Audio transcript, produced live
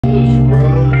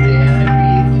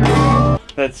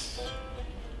That's.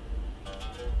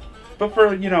 But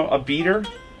for, you know, a beater.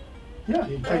 Yeah,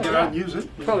 you take it out and use it.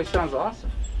 Probably sounds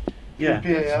awesome. Yeah.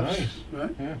 PAFs, nice.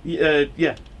 right? Yeah.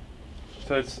 Yeah.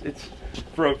 So it's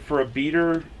for a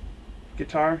beater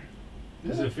guitar.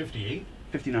 Is it 58?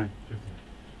 59.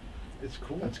 It's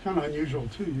cool. That's kind of unusual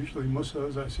too. Usually most of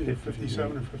those I see are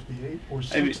 57 or 58 or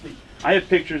 60. I have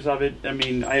pictures of it. I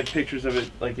mean, I have pictures of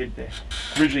it like it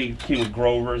originally came with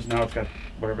Grovers. Now it's got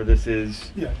whatever this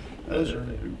is. Yeah, those are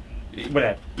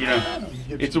whatever. You know,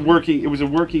 it's a working. It was a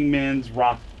working man's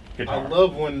rock guitar. I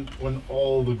love when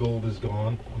all the gold is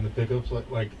gone on the pickups.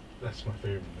 Like that's my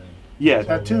favorite thing. Yeah,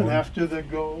 that tune after the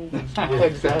gold.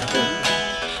 Exactly.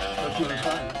 That's what I'm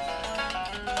talking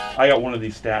about. I got one of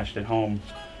these stashed at home.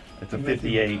 It's a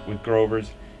 58 with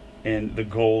Grovers, and the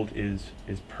gold is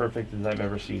perfect as I've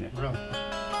ever seen it. Really?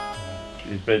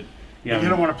 But you know, you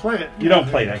don't want to play it. You don't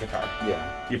play that guitar.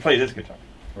 Yeah. You play this guitar.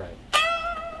 Right.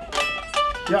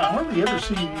 Yeah, I hardly ever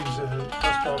see these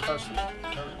Les Paul Custom.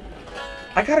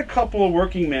 I got a couple of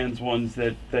working man's ones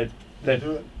that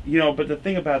do it. you know, but the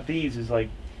thing about these is like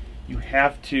you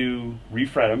have to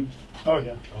refret them. Oh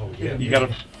yeah. Oh yeah. You got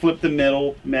to flip the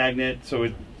metal magnet so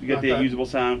you get the usable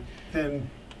sound.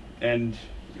 And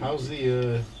how's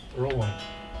the Earl one?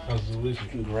 How's the Lucy?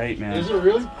 Great, man. Is it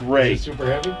really? Great. Is it super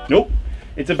heavy? Nope.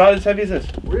 It's about as heavy as this.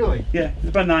 Really? Yeah, it's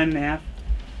about 9.5.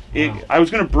 Wow. I was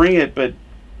gonna bring it, but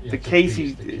Yeah, the case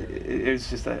it's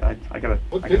just I gotta.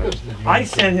 What pickups did you? I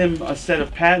sent him a set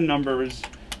of patent numbers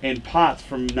and pots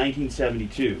from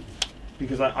 1972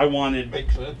 because I wanted.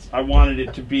 Makes sense. I wanted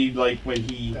it to be like when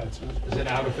he. That's it. Is it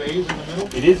out of phase in the middle?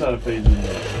 It is out of phase in the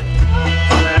middle.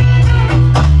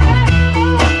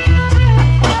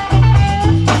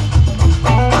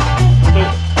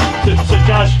 So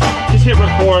Josh, just hit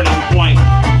record and point.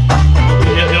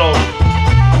 It'll.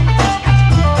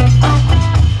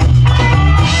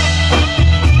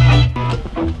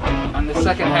 On the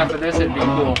second half of this, it'd be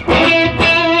cool.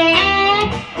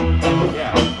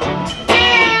 Yeah.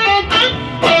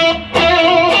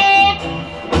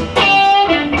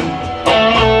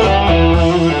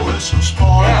 We're so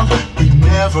spoiled, we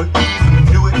never even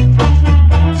knew it.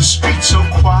 The streets so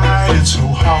quiet, it's so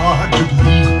hard to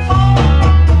believe.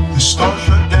 The store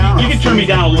shut down. You can turn me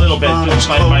down a little bit, just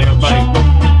my.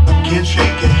 Can't shake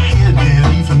a hand,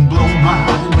 can't even blow my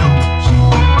nose.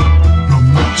 No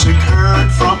music heard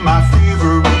from my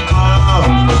favorite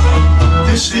club.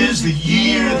 This is the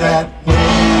year that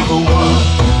never was.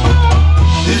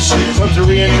 This is Let's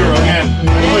re-intro again.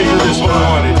 Play for this whole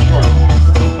one. It's short.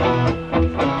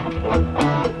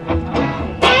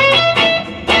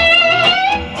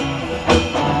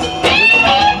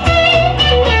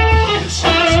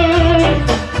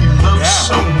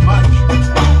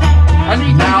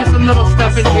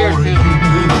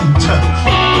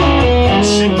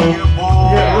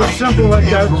 Simple like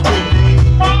that.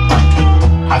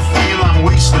 I feel I'm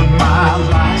wasting my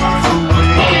life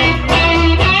away.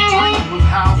 Dream of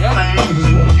how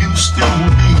things used to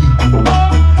be.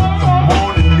 The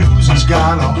morning news has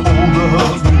got a hold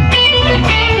of me.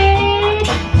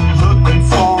 Looking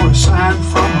for a sign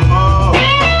from above.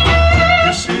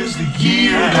 This is the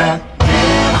year that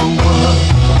never was.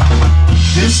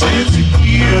 This is the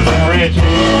year that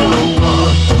never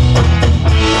was.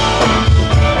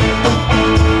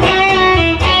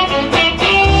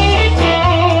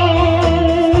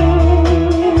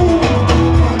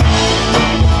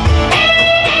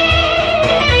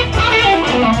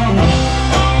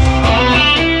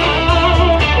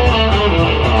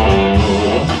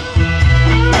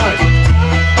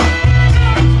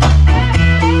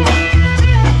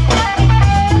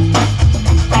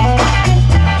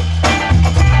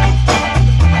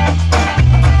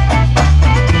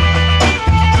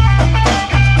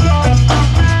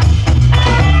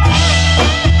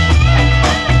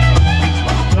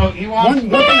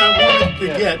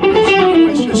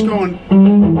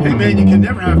 Hey man, you can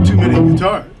never have too many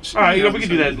guitars. All right, we can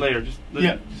do that later. Just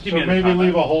give so me maybe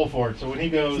leave a hole for it. So when he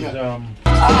goes, Say Joe.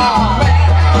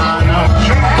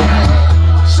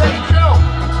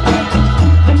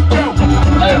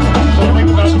 So we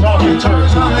must talk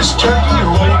guitars on this turkey.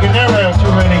 Well, you can never have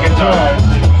too many guitars.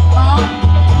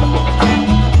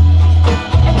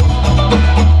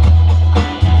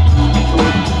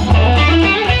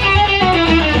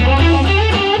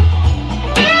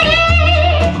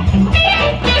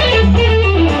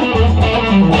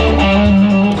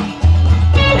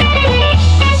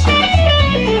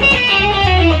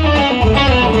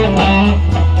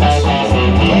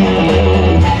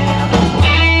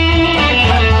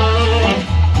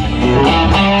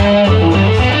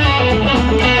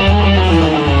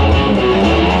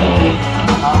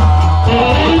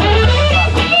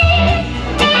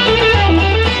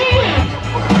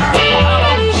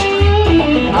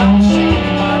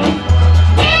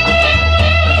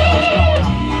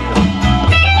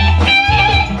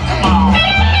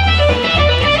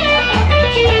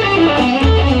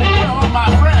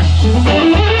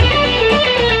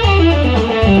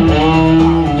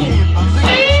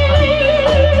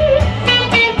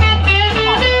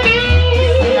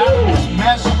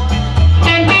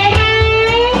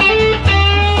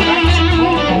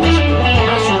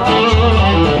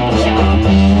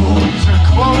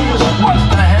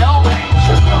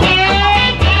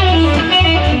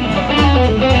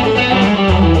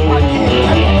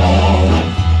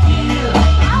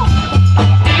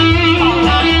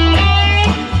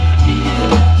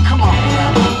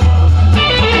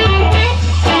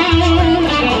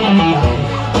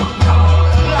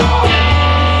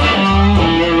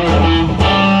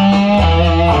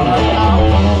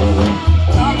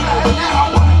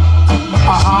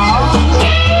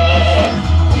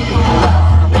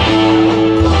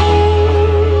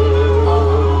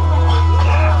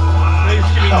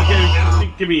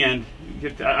 me end.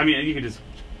 I mean, you can just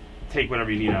take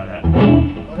whatever you need out of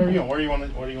that. Whatever you want. What do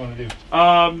you want to do?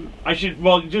 I should.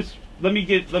 Well, just let me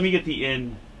get the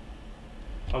end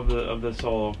of the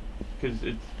solo, because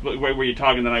it's where you're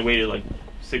talking. Then I waited like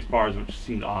 6 bars, which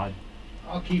seemed odd.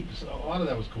 I'll keep. A lot of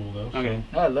that was cool though. Okay.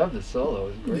 I love the solo.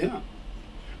 It was great. Yeah.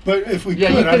 But if we Yeah,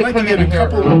 you could, I'd could've like to come get in a here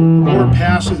couple early. more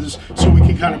passes so we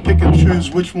can kind of pick and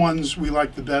choose which ones we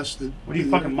like the best. What are you,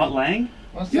 fucking Mutt Lang? Yeah.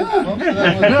 Most of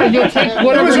that was, No, you'll take It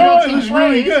whatever was, you it was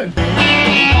really good.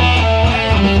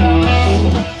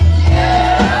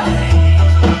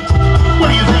 What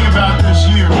do you think about this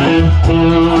year, man?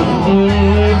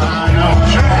 I know.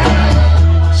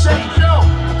 Say, Joe.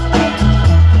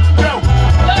 Joe.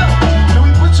 Can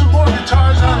we put some more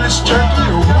guitars on this turkey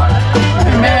or what?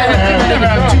 Never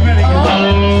have too many.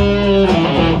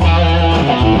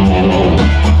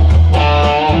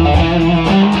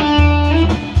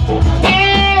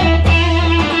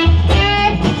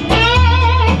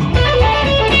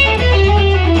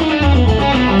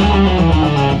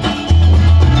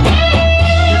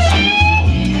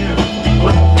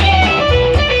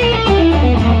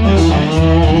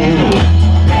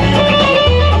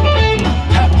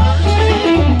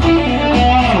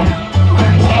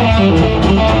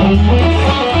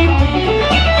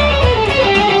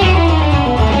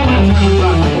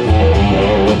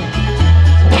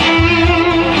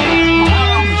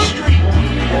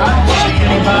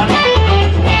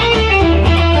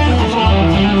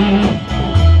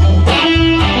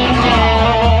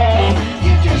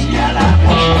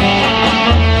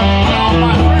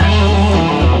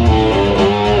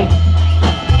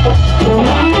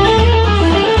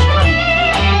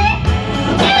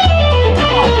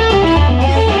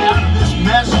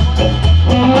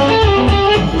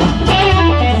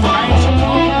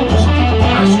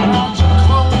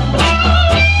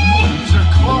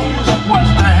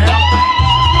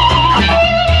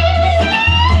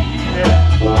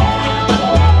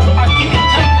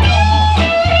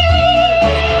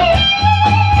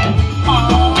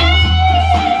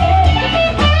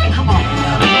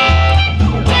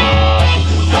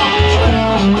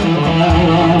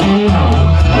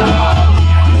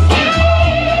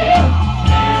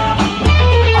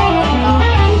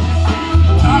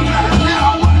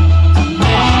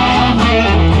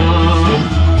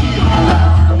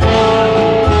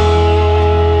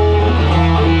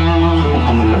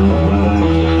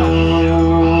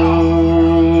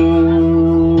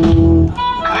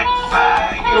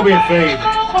 it'll be a fade.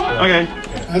 Okay.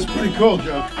 That's pretty cool,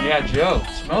 Joe. Yeah, Joe.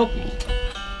 Smokey.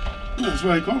 That's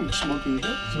what I call him, Smoking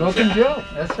Joe. Smoking Joe.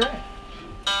 That's right.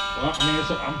 Well, I mean, it's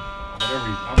whatever.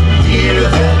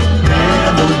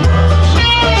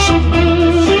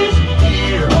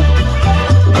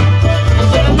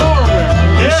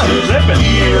 Yeah, zipping.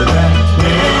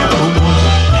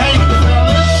 Hey,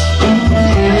 fellas.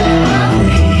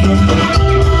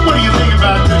 What do you think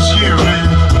about this year, man?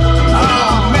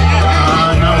 Oh, man.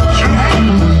 I know.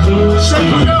 Say,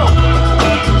 Joe.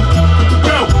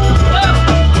 Joe.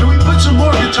 Can we put some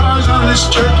more guitars on this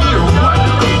turkey or what?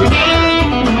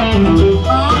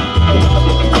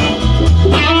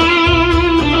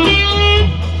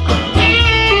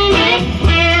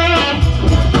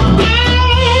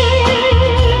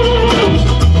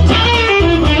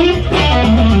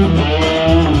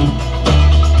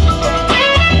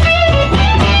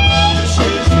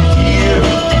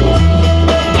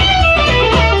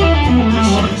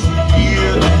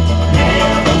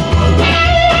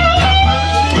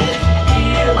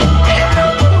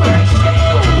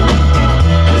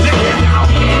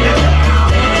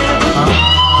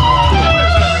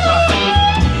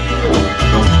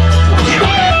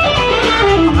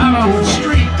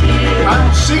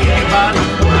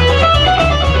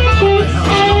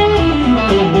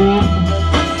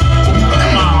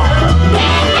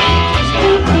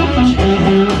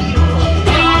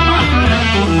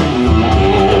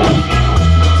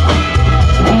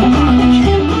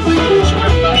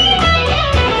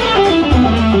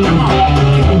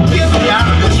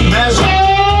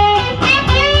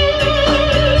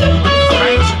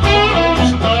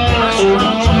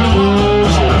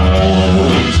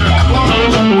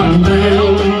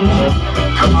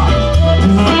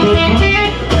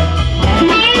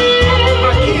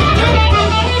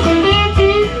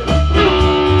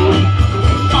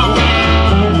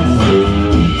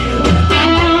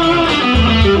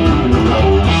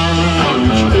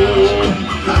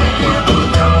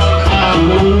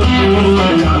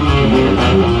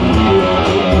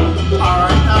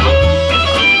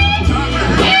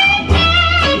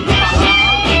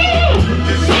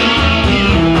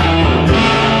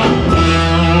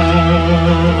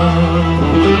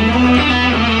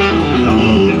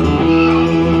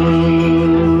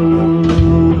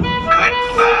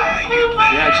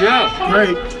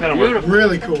 great. That'll work. Beautiful.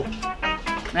 Really cool.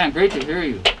 Man, great to hear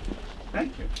you.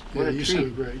 Thank you. What Yeah, a you treat.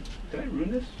 sound great. Did I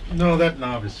ruin this? No, that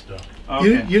novice stuff.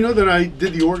 Okay. You know that I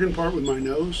did the organ part with my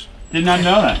nose? Did not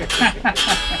know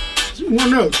that.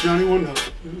 One note, Johnny, one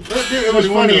note. It was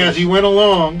funny as he went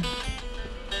along.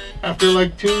 After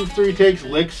like 2-3 takes,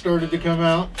 licks started to come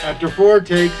out. After 4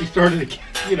 takes, he started to,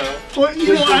 you know. Well,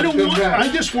 you know, I don't come want. back. I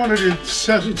just wanted it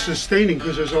sustaining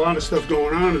because there's a lot of stuff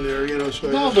going on in there, you know. So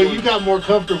No, but you got more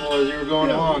comfortable as you were going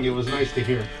along. It was nice to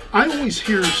hear. I always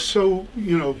hear so,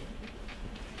 you know.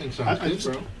 I think sounds good,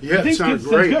 bro. Yeah, it think sounds sounds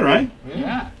great. good, right?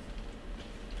 Yeah.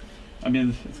 I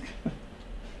mean,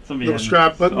 somebody Little had-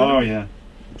 strap button. Oh yeah.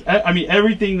 I mean,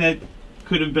 everything that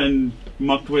could have been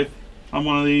mucked with on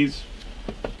one of these.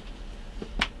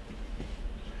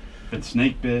 That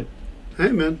snake bit. Hey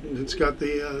man, it's got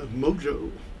the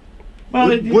mojo. Well,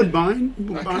 Woodbine.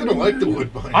 I kind of like the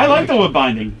wood binding. I like the wood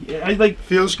binding. Yeah, I like.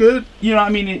 Feels good. You know, I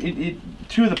mean, it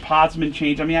 2 of the pots have been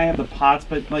changed. I mean, I have the pots,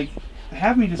 but like,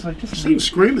 have me just Seems leave,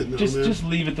 screaming though, man. just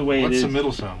leave it the way it What's is. the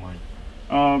middle sound like?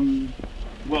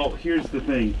 Well, here's the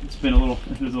thing. It's been a little.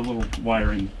 There's a little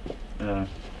wiring,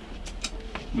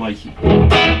 license. All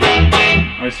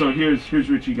right, so here's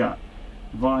what you got.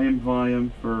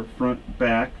 Volume for front,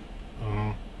 back.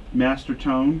 Master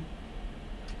tone.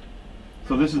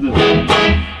 So this is the.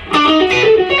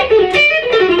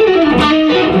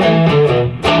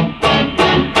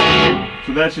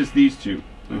 So that's just these 2.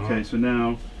 Okay, so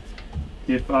now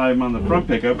if I'm on the front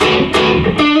pickup, I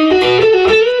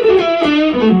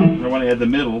want to add the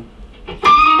middle.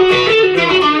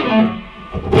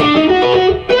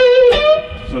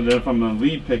 So that if I'm on the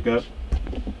lead pickup,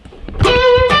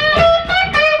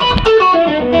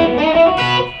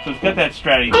 so it's got that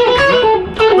stratty.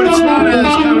 But it's not as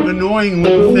kind of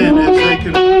annoyingly thin as they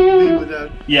can be with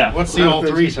that. Yeah. What's the all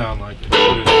 3 sound like?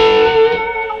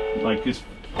 Like this.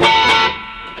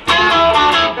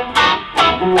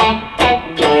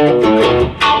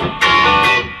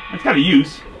 It's got a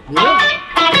use. Yeah.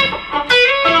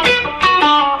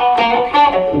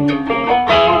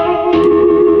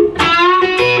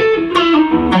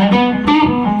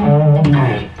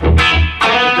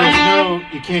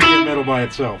 You can't get metal by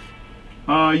itself.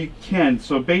 You can.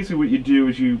 So basically what you do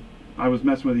is I was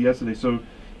messing with it yesterday, so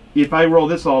if I roll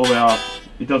this all the way off,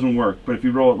 it doesn't work. But if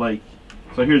you roll it like,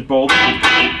 so here's both. So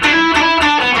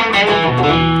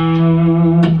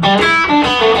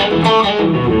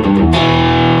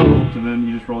then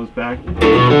you just roll this back.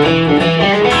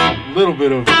 A little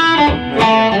bit of.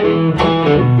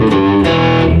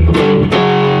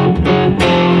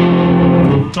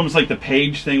 It's almost like the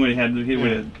page thing when it had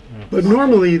the But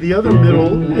normally the other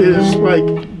middle is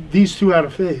like these 2 out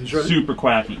of phase, right? super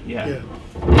quacky, yeah. Yeah.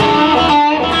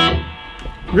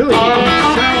 Really,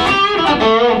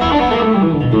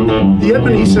 the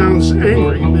ebony sounds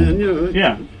angry, man. You know.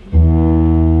 Yeah.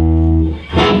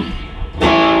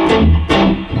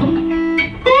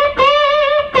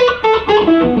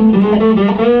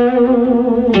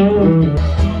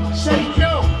 Say,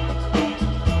 Joe,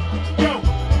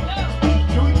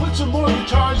 can we put some more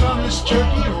guitars on this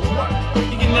turkey or what?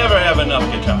 You can never have enough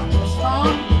guitars.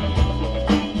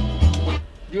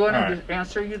 Do you want All to right.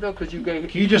 answer you though? Because you gave.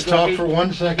 Can you just talk for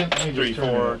 1 second? Let me 3, just turn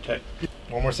it 4, up. 10.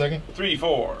 1 more second? 3,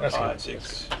 4, That's 5, good.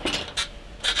 6.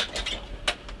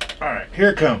 Alright, here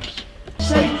it comes.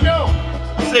 Say, Joe,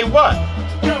 Say what?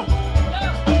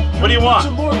 What do you some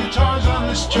want? more guitars on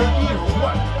this turkey or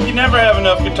what? You never have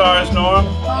enough guitars, Norm.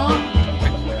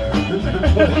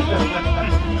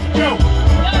 Joe,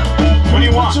 What do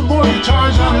you want? some more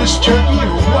guitars on this turkey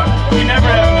or what? You never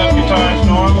have enough guitars,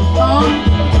 Norm.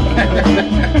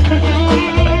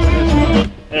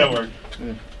 That worked.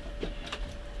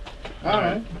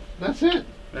 Alright, that's it.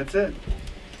 That's it.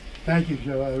 Thank you,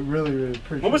 Joe. I really, really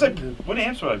appreciate What was I? it. man. What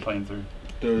amps was I playing through?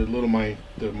 The Morgan,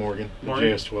 the Morgan?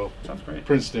 JS12. Sounds great.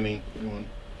 Princeton-y one.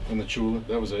 And the Chula,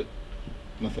 that was it.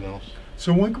 Nothing else.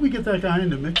 So when can we get that guy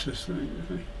in to mix this thing? You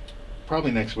think?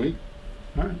 Probably next week.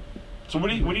 All right. So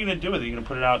what are you gonna do with it? You gonna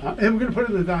put it out? And we're gonna put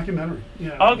it in the documentary.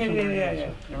 Yeah. Okay, somewhere yeah.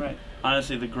 else. You're right.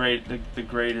 Honestly, the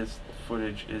greatest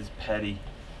footage is Petty.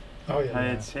 Oh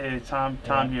yeah. Hey, Tom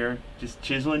here, just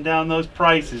chiseling down those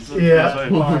prices. Yeah.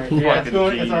 That's what I Yeah, fucking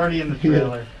need. it's already in the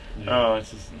trailer. Oh,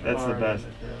 that's the best.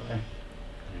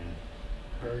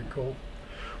 Very cool.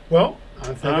 Well, I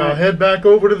think All I'll right. head back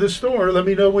over to the store. Let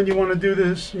me know when you want to do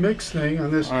this mix thing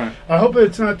on this. All right. I hope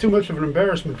it's not too much of an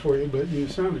embarrassment for you, but you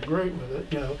sounded great with it.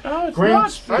 You know, Oh, it's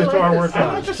Grant's not. guitar I like work I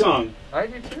like the song. I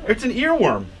do too. It's an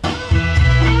earworm.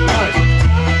 Nice.